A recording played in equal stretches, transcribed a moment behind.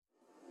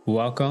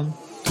Welcome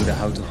to the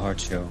How to Heart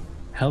Show,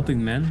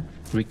 helping men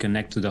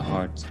reconnect to the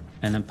heart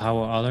and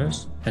empower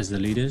others as the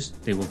leaders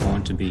they were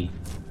born to be.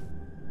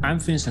 I'm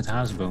Vincent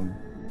Haasboom.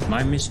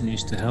 My mission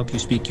is to help you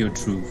speak your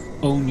truth,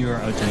 own your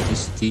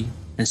authenticity,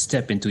 and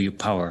step into your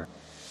power.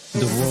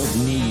 The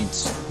world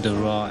needs the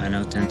raw and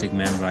authentic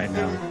man right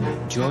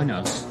now. Join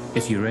us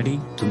if you're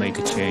ready to make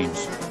a change.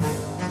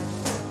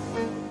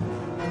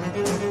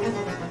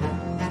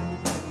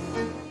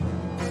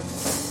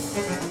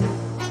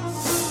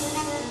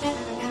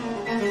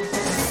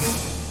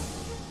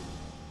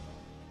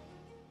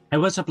 Hey,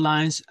 what's up,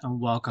 Lions,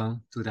 and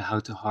welcome to the How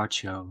to Heart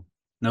Show.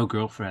 No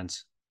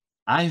girlfriends.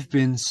 I've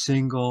been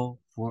single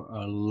for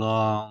a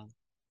long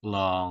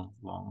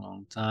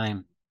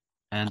time,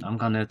 and I'm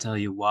gonna tell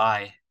you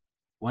why.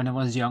 When I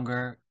was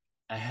younger,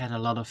 I had a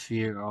lot of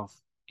fear of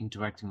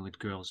interacting with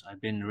girls.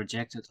 I've been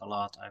rejected a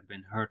lot, I've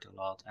been hurt a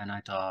lot, and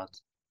I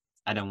thought,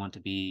 I don't want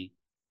to be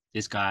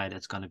this guy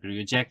that's gonna be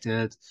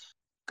rejected,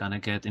 gonna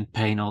get in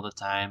pain all the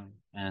time,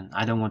 and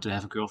I don't want to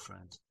have a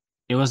girlfriend.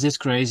 It was this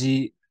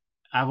crazy.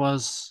 I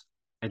was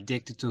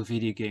addicted to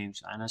video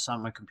games, and I saw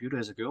my computer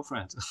as a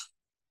girlfriend.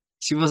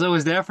 She was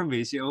always there for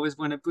me. She always,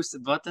 when I pushed the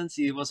button,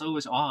 she was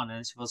always on,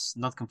 and she was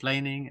not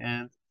complaining,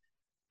 and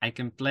I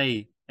can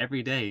play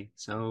every day.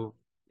 So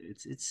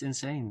it's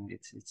insane.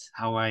 It's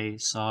how I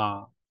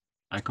saw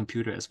my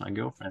computer as my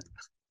girlfriend.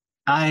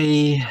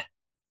 I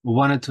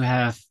wanted to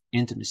have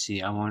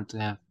intimacy. I wanted to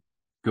have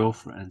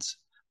girlfriends,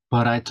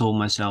 but I told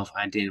myself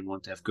I didn't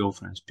want to have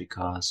girlfriends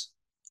because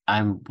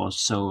I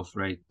was so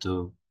afraid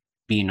to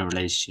be in a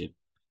relationship,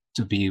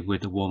 to be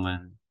with a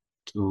woman,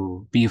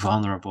 to be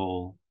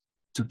vulnerable,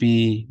 to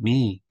be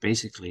me,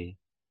 basically.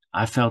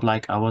 I felt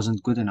like I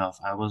wasn't good enough.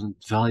 I wasn't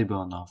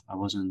valuable enough. I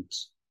wasn't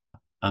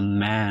a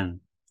man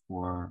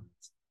for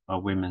a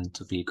woman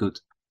to be good.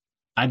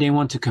 I didn't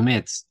want to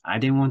commit. I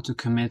didn't want to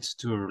commit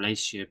to a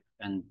relationship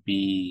and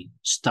be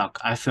stuck.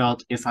 I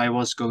felt if I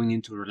was going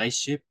into a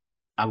relationship,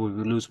 I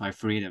would lose my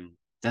freedom.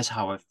 That's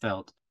how I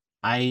felt.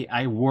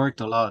 I worked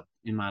a lot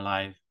in my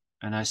life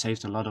and I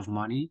saved a lot of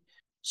money.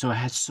 So I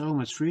had so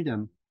much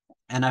freedom.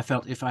 And I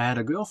felt if I had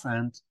a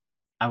girlfriend,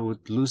 I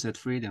would lose that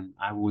freedom.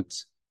 I would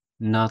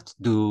not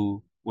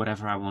do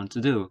whatever I want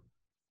to do.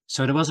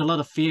 So there was a lot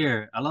of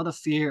fear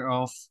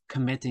of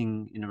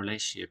committing in a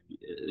relationship.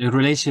 A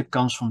relationship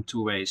comes from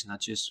two ways, not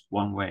just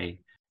one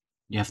way.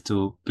 You have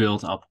to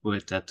build up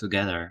with that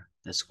together.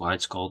 That's why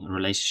it's called a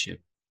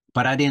relationship.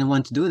 But I didn't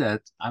want to do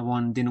that.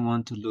 Didn't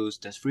want to lose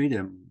that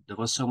freedom. There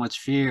was so much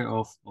fear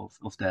of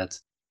that.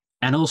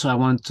 And also I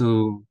want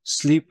to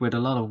sleep with a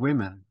lot of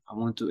women. I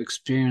want to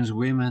experience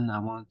women. I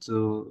want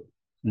to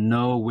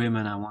know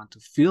women. I want to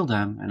feel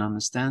them and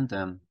understand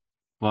them.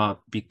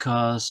 But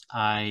because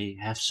I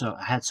had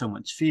so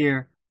much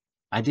fear,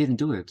 I didn't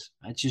do it.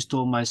 I just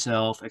told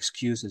myself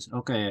excuses.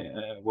 Okay,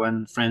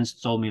 when friends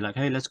told me like,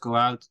 "Hey, let's go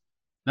out."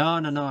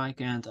 No, I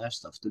can't. I have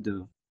stuff to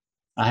do.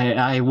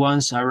 I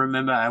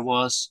remember I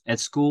was at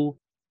school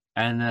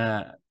and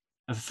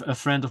a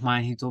friend of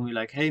mine, he told me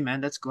like, "Hey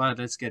man, let's go out,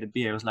 let's get a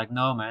beer." I was like,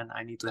 "No man,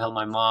 I need to help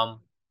my mom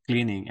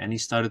cleaning." And he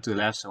started to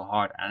laugh so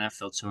hard and I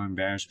felt so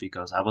embarrassed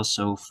because I was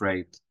so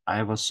afraid.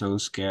 I was so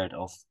scared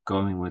of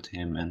going with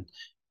him and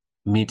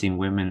meeting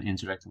women,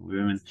 interacting with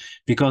women,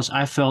 because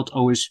I felt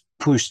always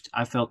pushed.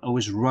 I felt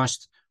always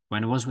rushed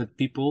when I was with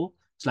people.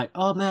 It's like,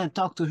 "Oh man,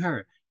 talk to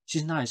her.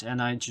 She's nice."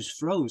 And I just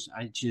froze.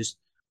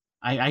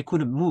 I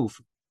couldn't move.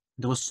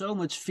 There was so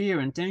much fear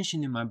and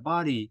tension in my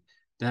body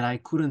that I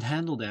couldn't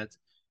handle that.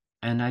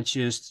 And I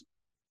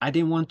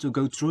didn't want to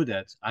go through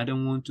that. I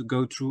don't want to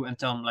go through and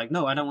tell them like,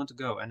 "No, I don't want to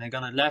go." And they're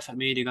gonna laugh at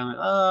me. They're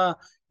gonna,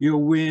 you're a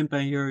wimp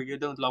and you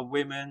don't love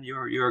women.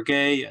 You're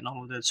gay and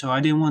all of that. So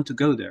I didn't want to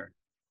go there.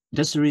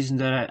 That's the reason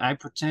that I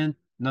pretend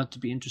not to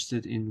be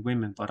interested in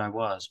women, but I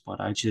was. But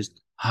I just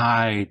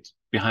hide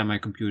behind my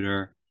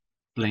computer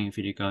playing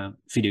video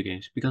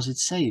games because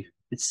it's safe.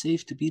 It's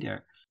safe to be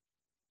there.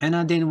 And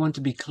I didn't want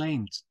to be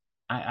claimed.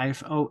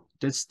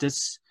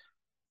 That's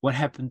what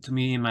happened to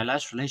me in my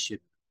last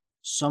relationship.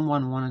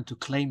 Someone wanted to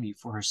claim me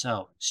for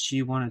herself.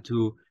 She wanted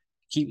to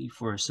keep me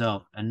for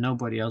herself, and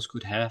nobody else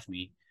could have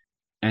me.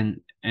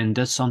 And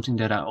that's something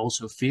that I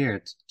also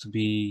feared, to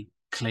be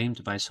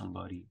claimed by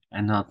somebody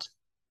and not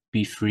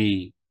be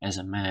free as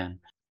a man.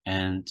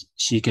 And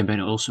she can be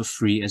also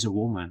free as a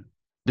woman.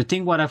 The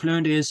thing what I've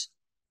learned is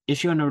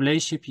if you're in a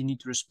relationship, you need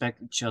to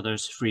respect each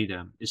other's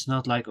freedom. It's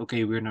not like,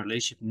 okay, we're in a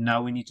relationship,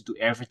 now we need to do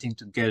everything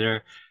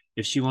together.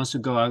 If she wants to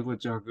go out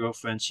with her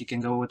girlfriend, she can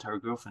go with her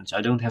girlfriends.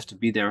 I don't have to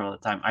be there all the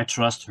time. I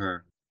trust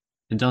her.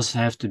 It doesn't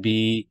have to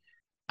be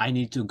I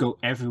need to go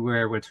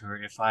everywhere with her.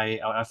 If I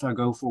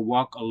go for a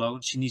walk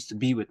alone, she needs to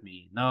be with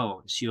me.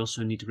 No, she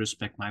also needs to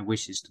respect my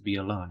wishes to be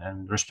alone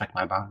and respect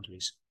my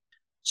boundaries.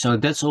 So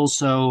that's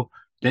also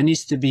there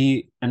needs to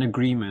be an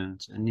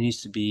agreement and there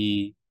needs to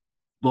be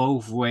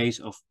both ways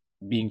of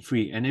being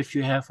free. And if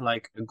you have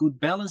like a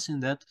good balance in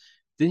that,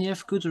 then you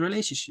have a good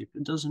relationship.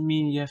 It doesn't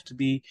mean you have to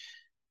be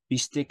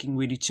sticking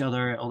with each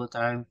other all the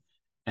time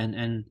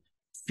and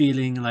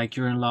feeling like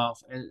you're in love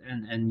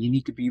and you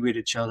need to be with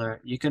each other,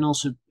 you can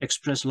also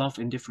express love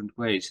in different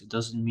ways. It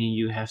doesn't mean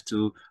you have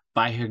to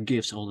buy her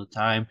gifts all the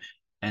time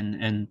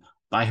and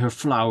buy her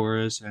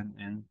flowers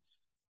and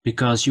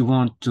because you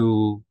want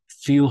to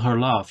feel her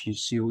love.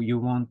 You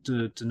want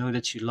to know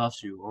that she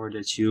loves you or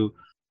that you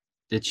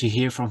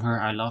hear from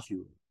her, I love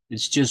you.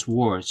 It's just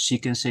words. She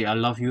can say I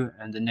love you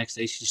and the next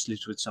day she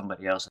sleeps with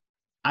somebody else.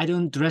 I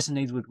don't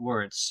resonate with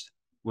words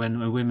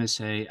when women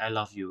say I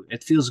love you.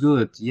 It feels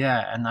good,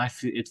 yeah, and I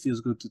feel it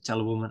feels good to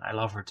tell a woman I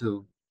love her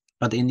too.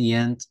 But in the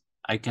end,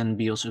 I can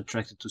be also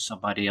attracted to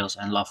somebody else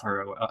and love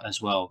her as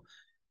well.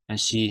 And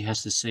she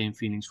has the same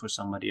feelings for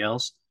somebody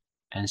else,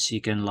 and she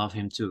can love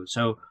him too.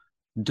 So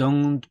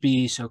don't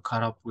be so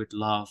caught up with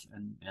love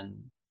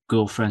and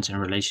girlfriends and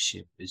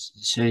relationship.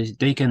 Say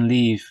they can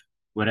leave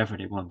wherever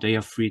they want. They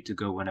are free to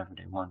go whenever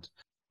they want.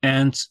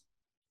 And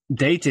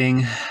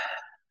dating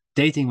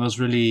dating was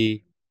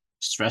really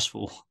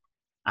stressful.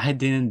 I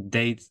didn't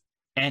date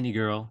any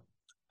girl.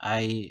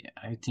 I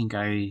think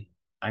I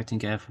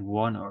have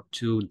one or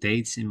two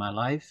dates in my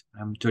life.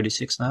 I'm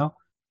 36 now.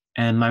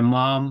 And my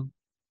mom,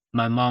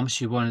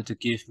 she wanted to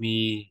give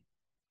me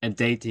a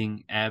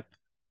dating app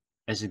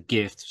as a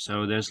gift.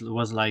 So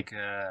was like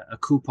a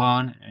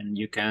coupon and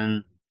you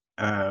can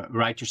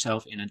write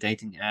yourself in a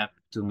dating app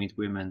to meet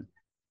women.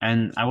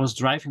 And I was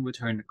driving with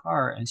her in the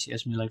car and she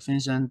asked me like,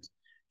 Vincent,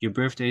 your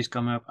birthday is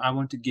coming up. I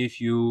want to give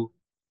you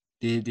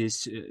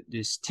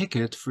this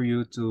ticket for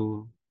you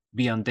to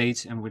be on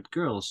dates and with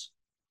girls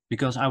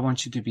because I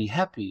want you to be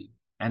happy.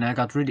 And I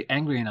got really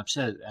angry and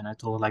upset. And I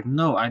told her like,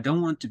 no, I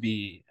don't want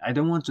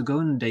to go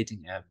in a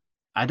dating app.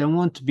 I don't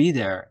want to be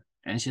there.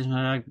 And she's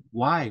like,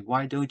 why?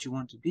 Why don't you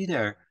want to be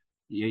there?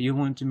 You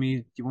want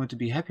to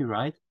be happy,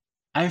 right?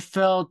 I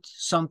felt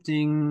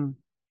something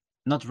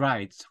not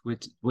right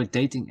with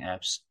dating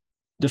apps.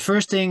 The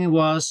first thing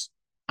was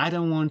I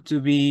don't want to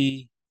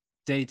be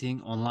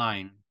dating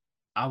online.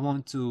 I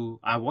wanted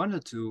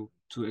to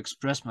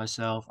express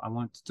myself. I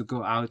wanted to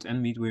go out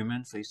and meet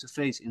women face to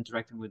face,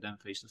 interacting with them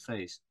face to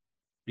face.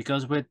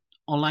 Because with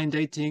online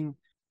dating,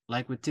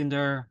 like with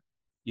Tinder,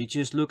 you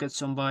just look at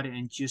somebody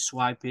and just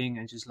swiping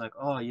and just like,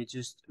 oh, you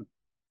just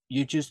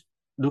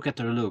look at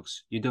their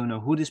looks. You don't know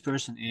who this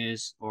person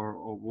is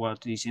or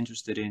what he's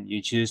interested in.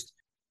 You just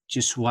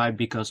swipe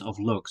because of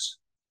looks.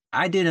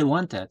 I didn't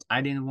want that.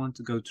 I didn't want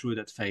to go through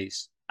that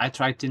phase. I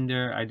tried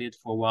Tinder. I did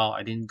for a while.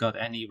 I didn't got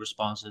any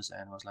responses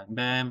and was like,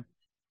 bam,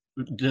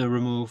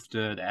 remove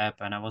the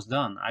app and I was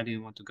done. I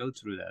didn't want to go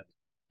through that.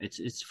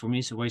 It's for me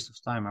it's a waste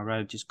of time. I'd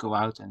rather just go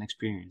out and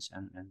experience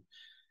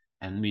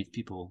and meet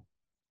people.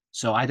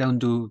 So I don't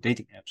do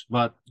dating apps.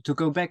 But to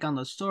go back on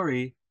the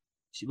story,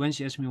 when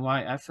she asked me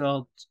why,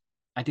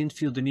 I didn't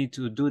feel the need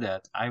to do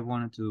that. I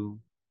wanted to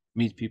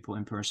meet people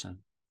in person.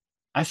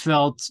 I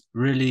felt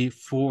really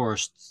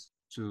forced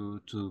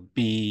to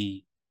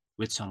be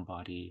with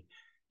somebody.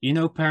 You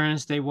know,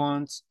 parents they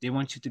want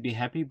you to be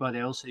happy, but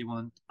they also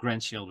want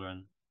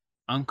grandchildren.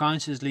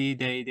 Unconsciously,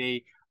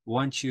 they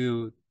want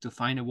you to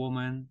find a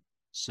woman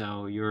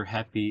so you're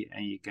happy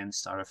and you can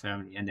start a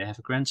family and they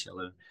have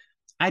grandchildren.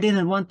 I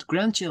didn't want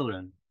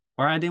grandchildren,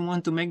 or I didn't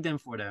want to make them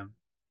for them.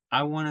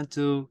 I wanted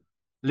to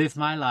live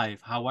my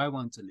life how I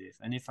want to live.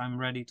 And if I'm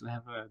ready to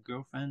have a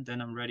girlfriend,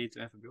 then I'm ready to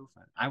have a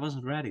girlfriend. I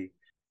wasn't ready.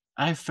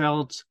 I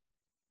felt,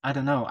 I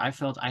don't know, I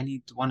felt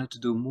wanted to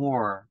do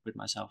more with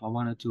myself. I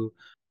wanted to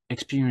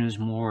experience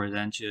more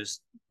than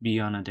just be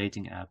on a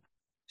dating app.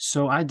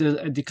 So I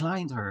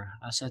declined her.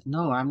 I said,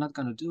 no, I'm not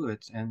gonna do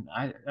it. And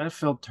I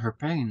felt her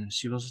pain.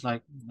 She was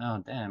like,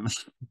 oh, damn,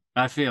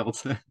 I failed.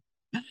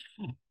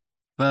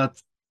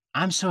 But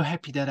I'm so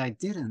happy that I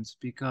didn't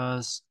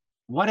because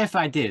what if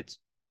I did,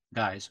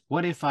 guys?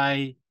 What if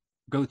I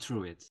go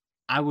through it?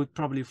 I would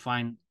probably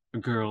find a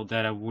girl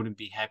that I wouldn't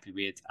be happy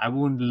with. I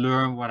wouldn't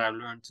learn what I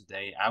learned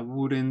today. I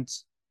wouldn't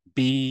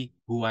be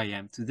who I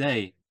am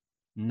today.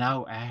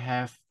 Now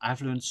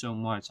I've learned so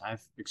much.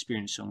 I've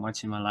experienced so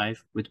much in my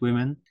life with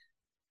women.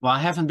 Well, I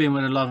haven't been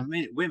with a lot of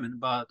women,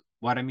 but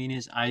what I mean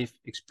is I've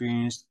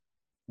experienced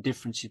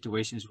different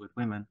situations with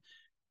women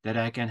that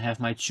I can have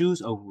my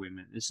choose over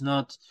women. It's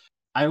not,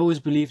 I always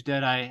believed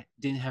that I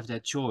didn't have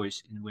that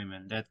choice in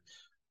women, that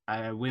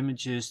women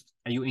just,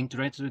 you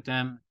interacted with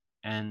them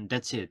and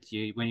that's it.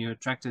 When you're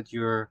attracted,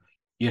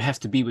 you have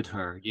to be with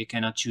her. You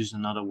cannot choose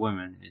another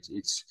woman.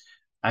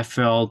 I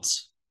felt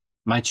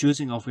my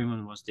choosing of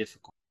women was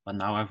difficult, but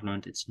now I've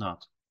learned it's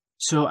not.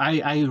 So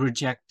I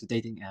reject the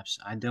dating apps.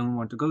 I don't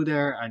want to go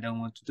there. I don't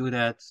want to do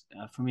that.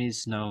 For me,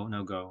 it's no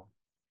go.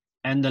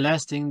 And the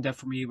last thing that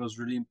for me was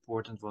really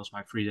important was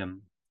my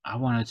freedom. I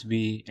wanted to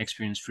be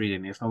experience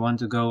freedom. If I want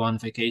to go on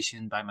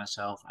vacation by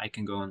myself, I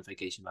can go on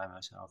vacation by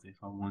myself. If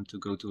I want to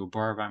go to a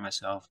bar by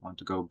myself, I want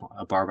to go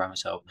a bar by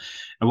myself.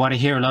 And what I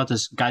hear a lot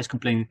is guys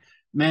complaining,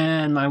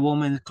 man, my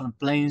woman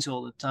complains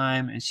all the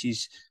time and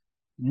she's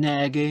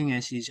nagging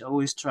and she's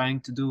always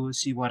trying to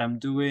see what I'm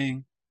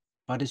doing.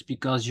 But it's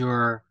because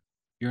you're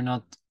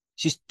not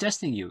she's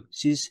testing you.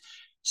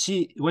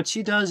 What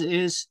she does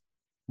is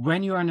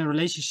when you are in a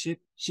relationship,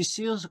 she's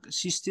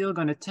still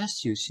gonna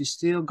test you. She's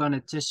still gonna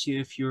test you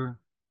if you're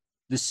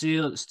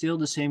still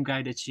the same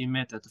guy that she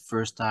met at the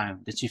first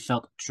time, that she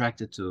felt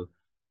attracted to.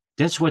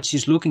 That's what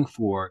she's looking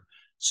for.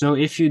 So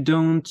if you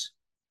don't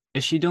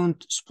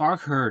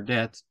spark her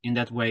that in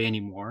that way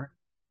anymore,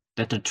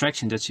 that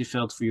attraction that she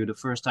felt for you the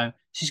first time,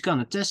 she's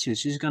gonna test you,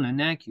 she's gonna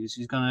nag you,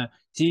 she's gonna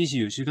tease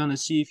you, she's gonna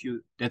see if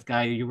you that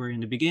guy you were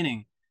in the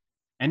beginning.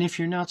 And if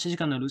you're not, she's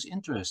gonna lose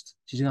interest.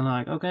 She's gonna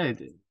like, okay,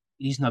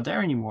 he's not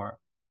there anymore.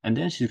 And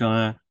then she's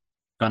gonna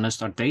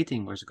start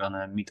dating or she's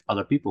gonna meet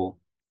other people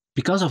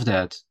because of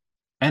that.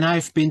 And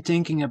I've been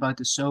thinking about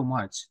this so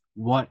much.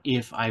 What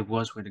if I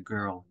was with a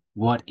girl?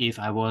 What if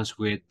I was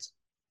with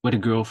a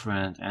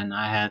girlfriend and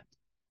I had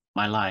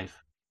my life?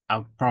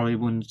 I probably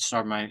wouldn't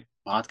start my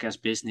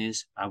podcast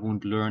business. I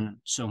wouldn't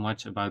learn so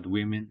much about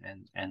women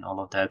and all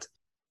of that.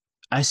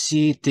 I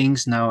see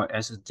things now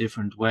as a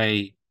different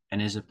way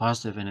and as a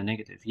positive and a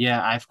negative.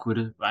 Yeah,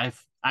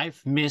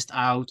 I've missed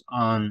out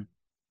on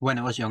when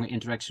I was younger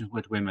interactions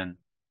with women.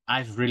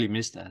 I've really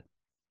missed that.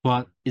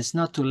 But it's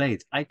not too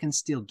late. I can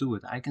still do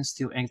it. I can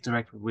still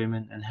interact with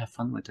women and have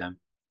fun with them.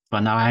 But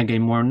now I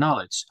gain more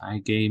knowledge. I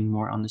gain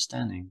more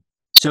understanding.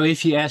 So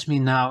if you ask me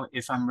now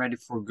if I'm ready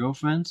for a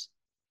girlfriend,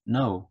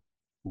 no.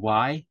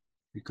 Why?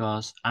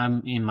 Because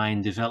I'm in my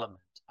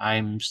development.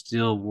 I'm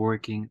still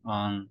working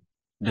on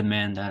the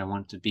man that I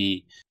want to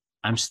be.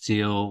 I'm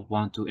still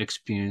want to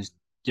experience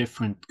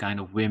different kind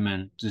of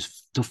women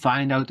to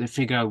find out and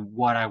figure out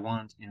what I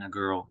want in a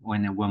girl or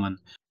in a woman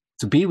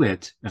to be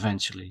with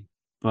eventually.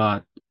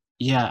 But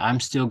yeah, I'm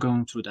still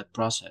going through that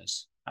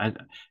process.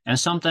 And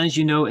sometimes,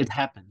 it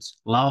happens.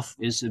 Love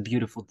is a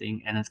beautiful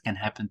thing and it can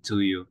happen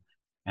to you.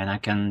 And I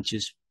can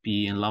just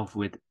be in love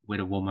with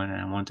a woman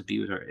and I want to be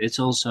with her. It's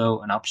also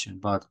an option,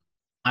 but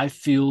I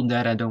feel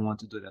that I don't want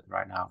to do that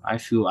right now. I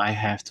feel I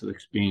have to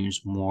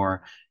experience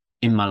more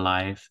in my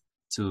life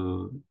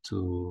to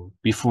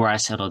before I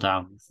settle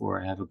down,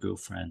 before I have a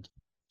girlfriend.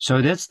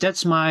 So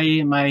that's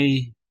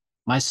my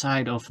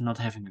side of not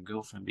having a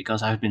girlfriend,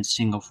 because I've been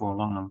single for a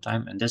long, long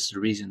time, and that's the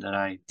reason that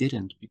I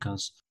didn't,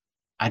 because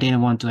I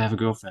didn't want to have a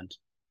girlfriend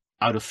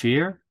out of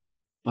fear,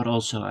 but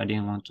also I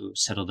didn't want to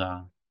settle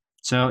down.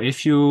 So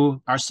if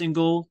you are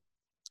single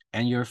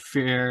and you're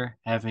fear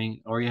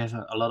having, or you have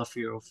a lot of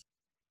fear of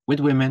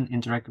with women,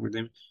 interacting with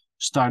them,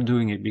 start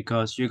doing it,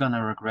 because you're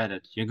gonna regret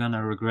it. You're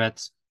gonna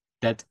regret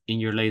that in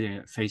your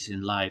later phase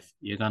in life.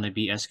 You're gonna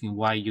be asking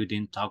why you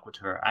didn't talk with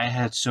her. I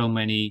had so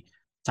many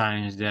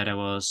times that I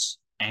was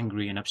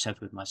angry and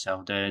upset with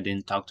myself that I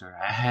didn't talk to her.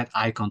 I had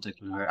eye contact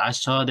with her. I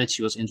saw that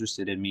she was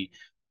interested in me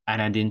and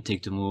I didn't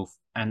take the move.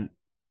 And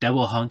that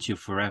will haunt you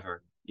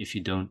forever if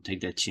you don't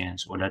take that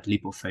chance or that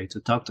leap of faith to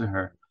talk to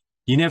her.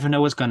 You never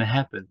know what's gonna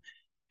happen,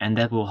 and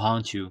that will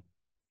haunt you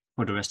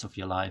for the rest of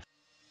your life.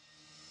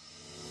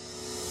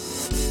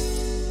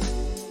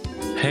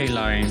 Hey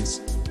Lions,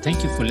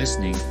 thank you for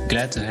listening.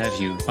 Glad to have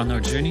you on our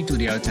journey to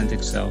the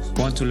authentic self.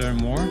 Want to learn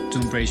more to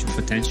embrace your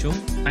potential?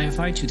 I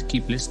invite you to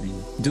keep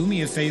listening. Do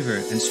me a favor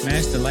and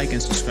smash the like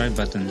and subscribe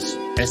buttons,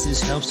 as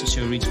this helps the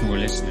show reach more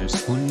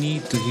listeners who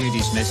need to hear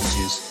these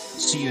messages.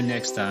 See you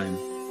next time.